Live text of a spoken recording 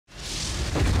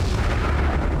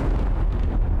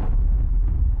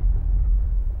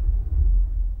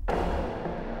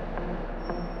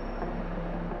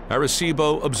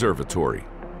Arecibo Observatory,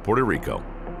 Puerto Rico.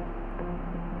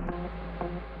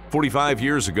 45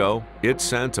 years ago, it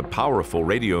sent a powerful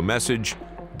radio message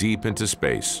deep into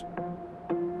space,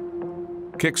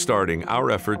 kickstarting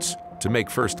our efforts to make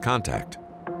first contact.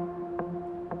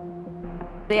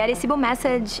 The Arecibo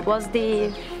message was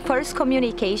the first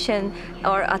communication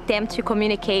or attempt to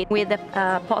communicate with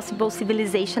a possible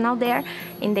civilization out there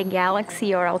in the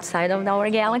galaxy or outside of our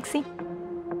galaxy.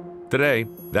 Today,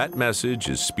 that message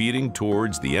is speeding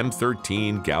towards the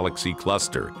M13 galaxy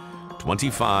cluster,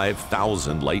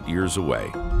 25,000 light-years away.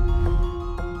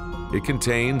 It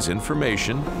contains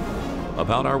information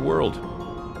about our world,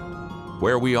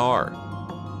 where we are,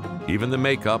 even the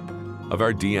makeup of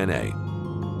our DNA.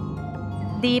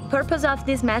 The purpose of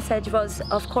this message was,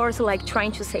 of course, like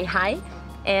trying to say hi,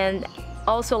 and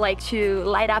also like to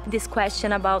light up this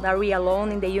question about, are we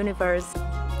alone in the universe?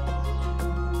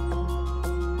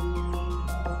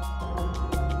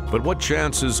 But what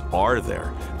chances are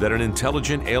there that an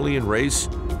intelligent alien race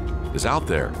is out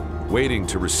there waiting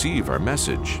to receive our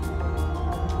message?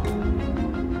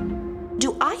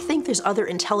 Do I think there's other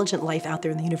intelligent life out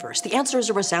there in the universe? The answer is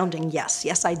a resounding yes.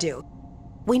 Yes, I do.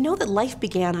 We know that life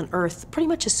began on Earth pretty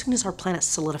much as soon as our planet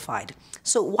solidified.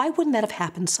 So why wouldn't that have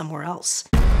happened somewhere else?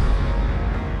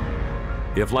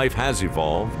 If life has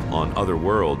evolved on other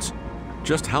worlds,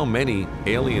 just how many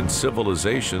alien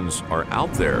civilizations are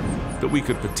out there that we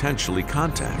could potentially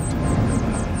contact?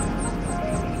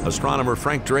 Astronomer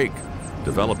Frank Drake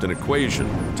developed an equation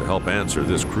to help answer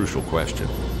this crucial question.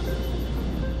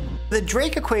 The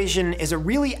Drake equation is a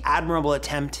really admirable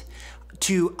attempt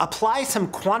to apply some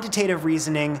quantitative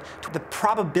reasoning to the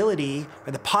probability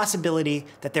or the possibility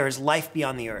that there is life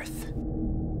beyond the Earth.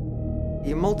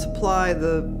 You multiply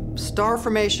the star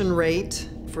formation rate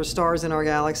for stars in our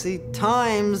galaxy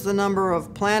times the number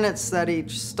of planets that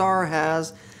each star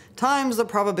has, times the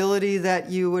probability that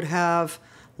you would have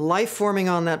life forming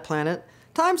on that planet,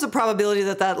 times the probability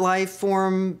that that life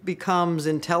form becomes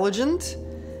intelligent.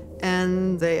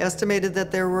 And they estimated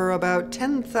that there were about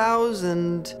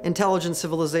 10,000 intelligent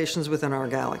civilizations within our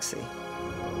galaxy.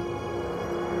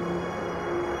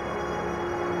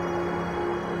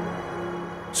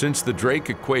 Since the Drake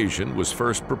equation was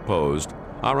first proposed,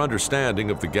 our understanding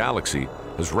of the galaxy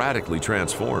has radically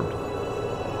transformed.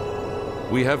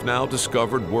 We have now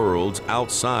discovered worlds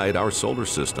outside our solar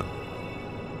system.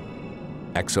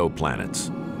 Exoplanets.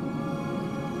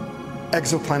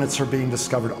 Exoplanets are being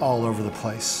discovered all over the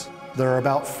place. There are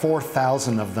about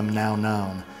 4,000 of them now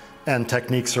known, and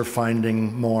techniques are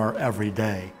finding more every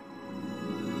day.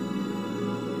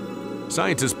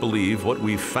 Scientists believe what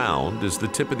we've found is the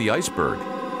tip of the iceberg.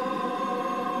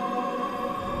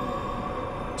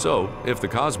 So, if the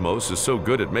cosmos is so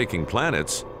good at making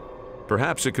planets,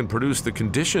 perhaps it can produce the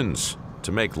conditions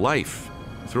to make life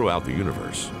throughout the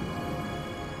universe.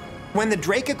 When the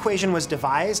Drake equation was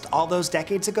devised all those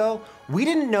decades ago, we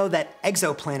didn't know that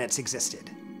exoplanets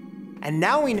existed. And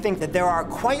now we think that there are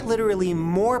quite literally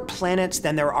more planets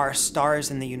than there are stars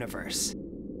in the universe.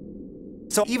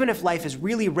 So even if life is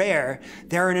really rare,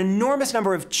 there are an enormous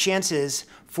number of chances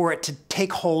for it to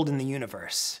take hold in the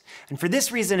universe. And for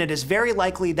this reason, it is very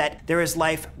likely that there is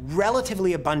life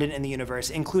relatively abundant in the universe,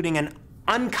 including an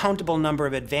uncountable number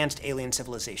of advanced alien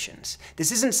civilizations.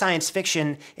 This isn't science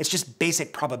fiction, it's just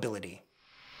basic probability.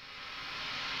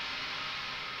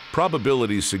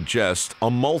 Probabilities suggest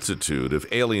a multitude of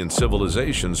alien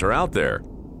civilizations are out there.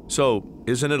 So,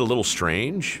 isn't it a little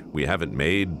strange we haven't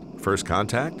made first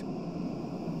contact?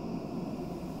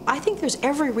 I think there's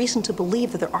every reason to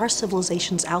believe that there are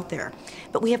civilizations out there,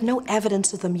 but we have no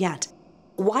evidence of them yet.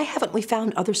 Why haven't we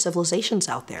found other civilizations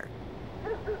out there?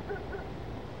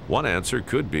 One answer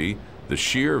could be the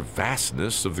sheer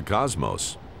vastness of the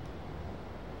cosmos.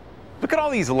 Look at all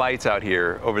these lights out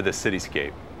here over this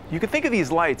cityscape. You can think of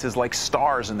these lights as like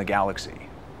stars in the galaxy.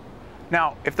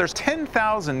 Now, if there's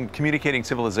 10,000 communicating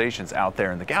civilizations out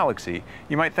there in the galaxy,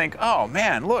 you might think, oh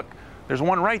man, look, there's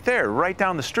one right there, right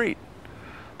down the street.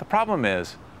 The problem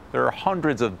is, there are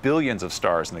hundreds of billions of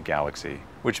stars in the galaxy,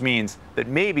 which means that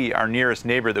maybe our nearest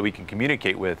neighbor that we can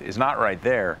communicate with is not right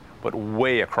there, but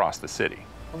way across the city.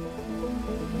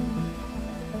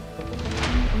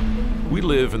 We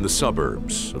live in the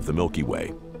suburbs of the Milky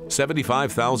Way,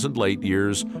 75,000 light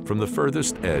years from the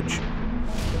furthest edge.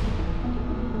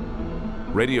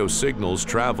 Radio signals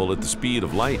travel at the speed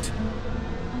of light.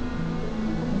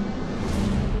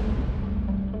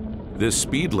 This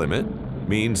speed limit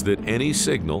means that any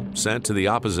signal sent to the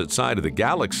opposite side of the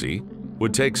galaxy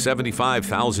would take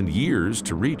 75,000 years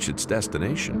to reach its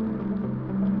destination.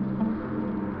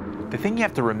 The thing you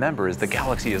have to remember is the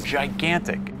galaxy is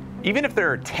gigantic. Even if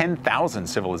there are 10,000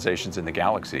 civilizations in the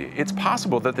galaxy, it's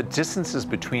possible that the distances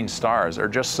between stars are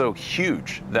just so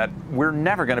huge that we're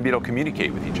never going to be able to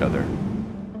communicate with each other.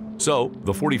 So,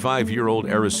 the 45-year-old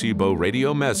Arecibo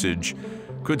radio message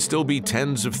could still be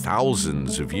tens of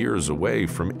thousands of years away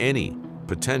from any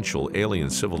potential alien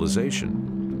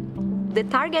civilization. The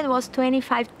target was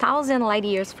 25,000 light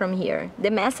years from here.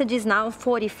 The message is now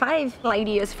 45 light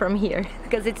years from here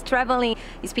because it's traveling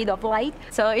speed of light,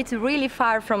 so it's really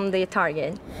far from the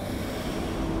target.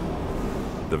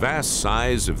 The vast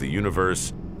size of the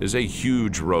universe is a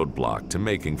huge roadblock to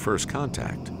making first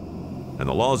contact, and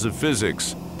the laws of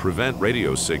physics prevent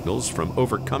radio signals from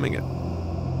overcoming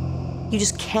it. You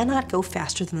just cannot go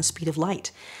faster than the speed of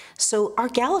light. So our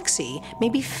galaxy may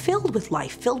be filled with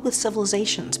life, filled with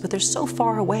civilizations, but they're so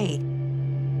far away.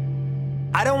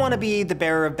 I don't want to be the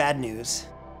bearer of bad news,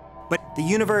 but the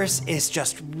universe is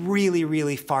just really,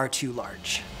 really far too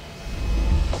large.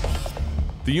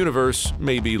 The universe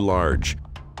may be large,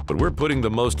 but we're putting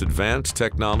the most advanced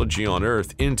technology on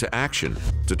Earth into action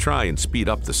to try and speed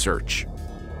up the search.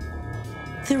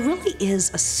 There really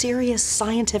is a serious,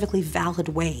 scientifically valid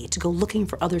way to go looking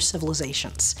for other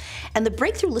civilizations. And the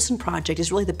Breakthrough Listen project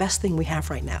is really the best thing we have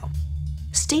right now.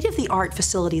 State-of-the-art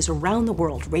facilities around the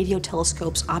world, radio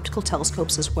telescopes, optical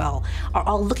telescopes as well, are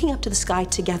all looking up to the sky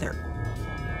together.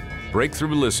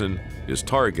 Breakthrough Listen is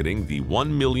targeting the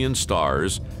 1 million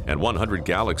stars and 100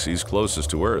 galaxies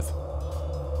closest to Earth.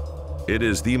 It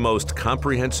is the most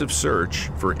comprehensive search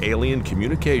for alien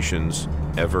communications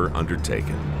ever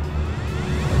undertaken.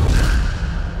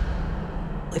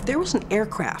 If there was an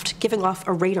aircraft giving off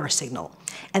a radar signal,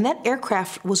 and that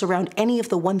aircraft was around any of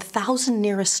the 1,000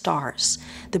 nearest stars,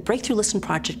 the Breakthrough Listen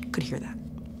project could hear that.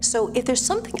 So if there's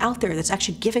something out there that's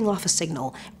actually giving off a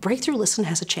signal, Breakthrough Listen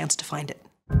has a chance to find it.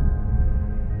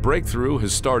 Breakthrough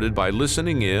has started by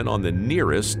listening in on the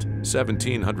nearest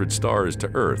 1,700 stars to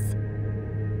Earth.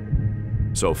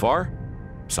 So far,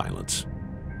 silence.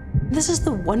 This is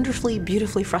the wonderfully,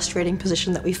 beautifully frustrating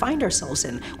position that we find ourselves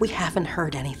in. We haven't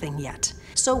heard anything yet.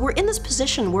 So we're in this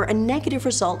position where a negative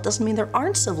result doesn't mean there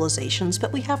aren't civilizations,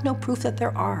 but we have no proof that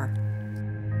there are.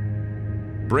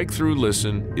 Breakthrough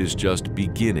Listen is just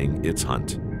beginning its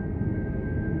hunt.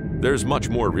 There's much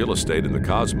more real estate in the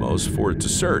cosmos for it to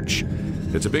search.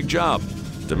 It's a big job,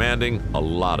 demanding a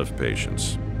lot of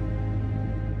patience.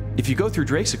 If you go through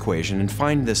Drake's equation and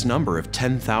find this number of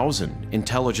 10,000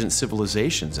 intelligent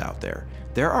civilizations out there,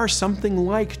 there are something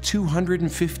like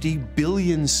 250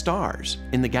 billion stars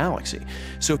in the galaxy.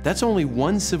 So that's only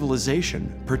one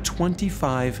civilization per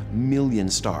 25 million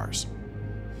stars.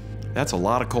 That's a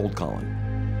lot of cold calling.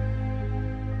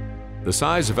 The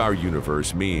size of our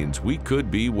universe means we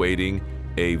could be waiting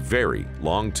a very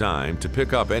long time to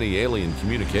pick up any alien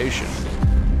communication.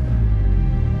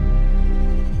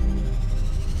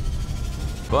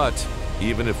 But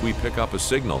even if we pick up a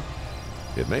signal,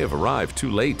 it may have arrived too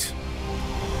late.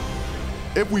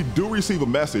 If we do receive a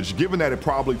message, given that it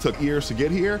probably took years to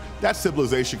get here, that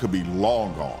civilization could be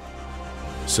long gone.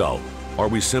 So, are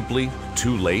we simply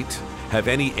too late? Have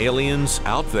any aliens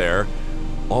out there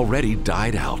already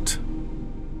died out?